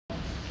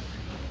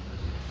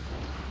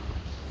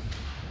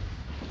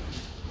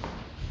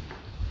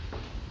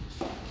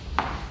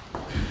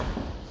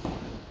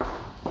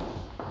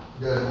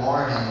Good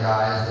morning,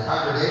 guys. The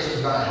congregation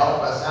is going to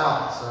help us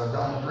out, so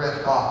don't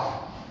drift off.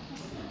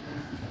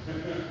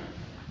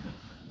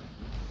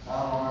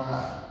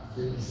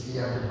 Didn't see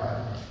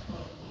everybody.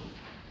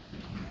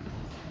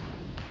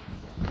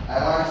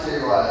 I want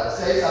to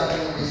say something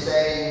that we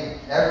say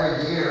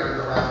every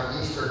year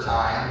around Easter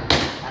time,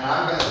 and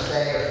I'm going to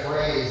say a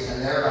phrase,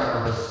 and they're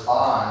going to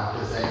respond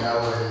because they know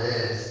what it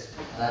is.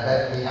 And I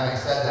bet me having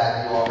said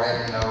that, you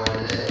already know what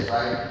it is,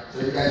 right?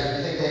 So you guys, do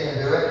you think they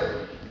can do it?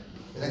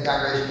 You think the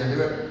congregation can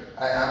do it?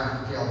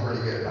 I'm feeling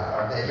pretty good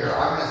about it. Okay, here,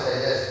 I'm going to say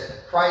this.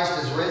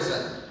 Christ is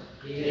risen.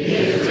 He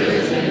is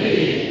risen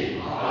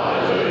indeed.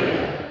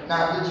 Hallelujah.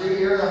 Now, did you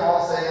hear them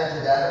all say that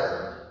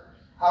together?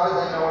 How did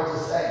they know what to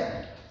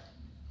say?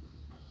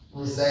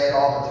 We say it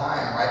all the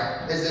time,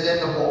 right? Is it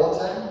in the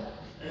bulletin?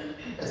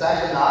 It's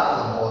actually not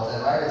in the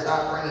bulletin, right? It's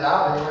not printed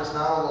out anywhere. It's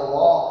not on the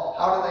wall.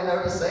 How do they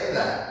know to say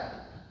that?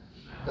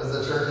 Because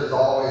the church has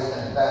always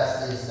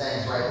confessed these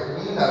things, right? But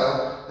we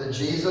know that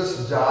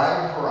Jesus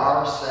died for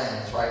our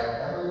sins, right?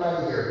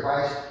 Everybody here,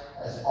 Christ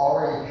has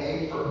already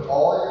paid for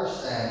all your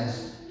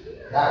sins.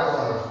 That was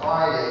on a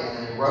Friday, and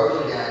then he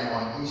rose again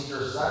on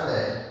Easter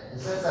Sunday.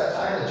 And since that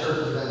time, the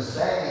church has been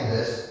saying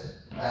this,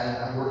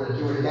 and we're going to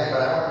do it again,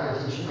 but I want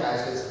to teach you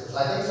guys, because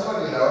I think some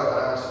of you know it, but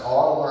I want us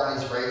all to learn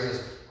these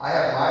phrases. I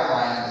have my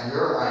line, and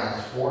your line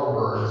is 4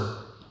 words.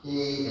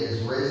 He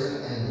is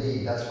risen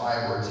indeed. That's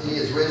 5 words. He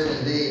is risen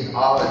indeed.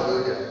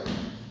 Hallelujah.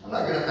 I'm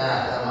not good at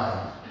math, am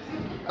I?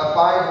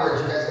 5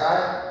 words. You guys got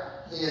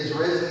it? He is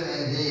risen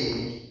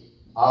indeed.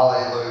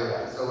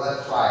 Hallelujah. So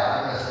let's try it.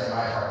 I'm going to say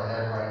my part, and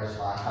everybody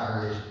respond.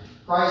 Congregation.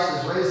 Christ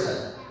is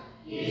risen.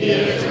 He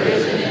is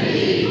risen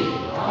indeed.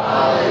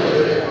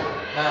 Hallelujah.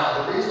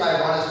 Now, the reason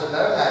I want us to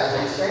know that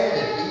is he's saying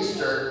at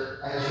Easter,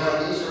 and as you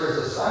know, Easter is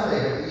a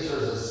Sunday, but Easter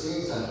is a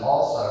season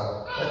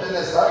also. But then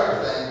this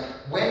other thing,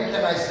 when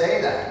can I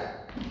say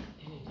that?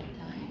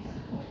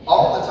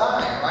 All the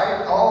time,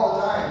 right? All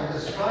the time.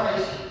 Because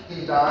Christ,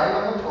 he died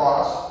on the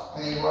cross,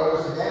 and he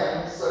rose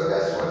again. So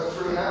guess what's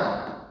true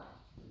now?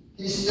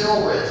 He's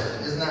still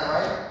risen. Isn't that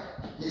right?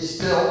 He's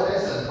still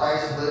risen.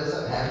 Christ lives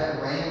in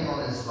heaven, reigning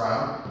on his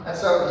throne. And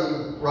so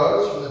he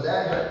rose from the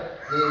dead,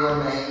 but he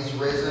remains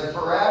risen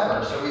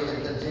forever. So we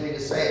can continue to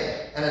say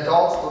it. And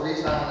adults, the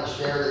reason I want to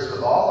share this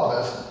with all of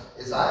us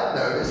is I've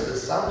noticed that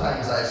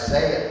sometimes I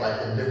say it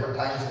like in different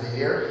times of the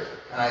year,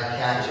 and I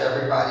catch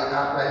everybody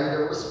not ready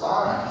to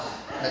respond.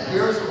 And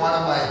here's one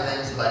of my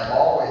things that I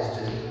always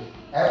do.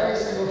 Every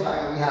single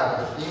time we have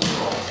a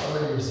funeral, some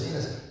of you have seen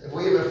this, if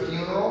we have a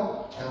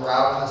funeral and we're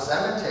out in the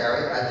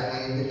cemetery, I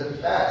think we need to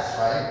confess,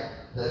 right?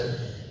 That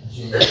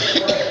Jesus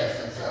lives.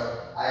 And so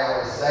I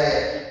always say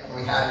it, and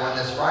we had one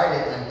this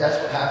Friday, and guess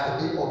what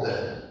half the people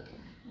did?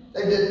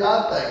 They did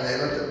nothing. They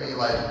looked at me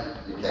like,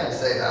 you can't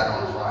say that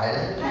on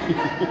Friday.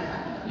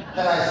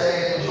 Can I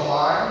say it in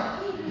July?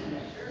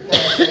 Can I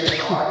say it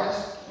in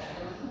August?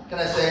 Can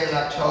I say it in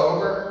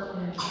October?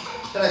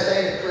 Can I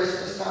say it at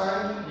Christmas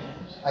time?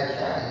 I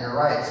can, you're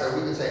right. So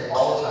we can say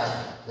all the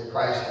time that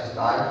Christ has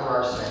died for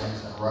our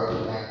sins and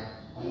rose again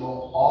and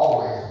will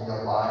always be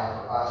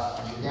alive for us.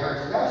 And we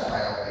guarantee us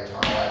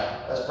eternal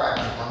life. Let's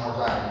practice it one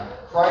more time.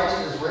 Christ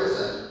is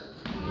risen.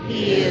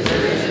 He is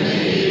risen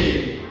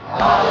indeed.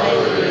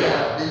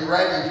 Hallelujah. Be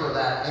ready for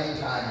that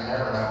anytime. You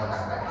never know when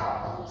that might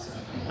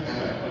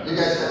happen. You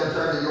guys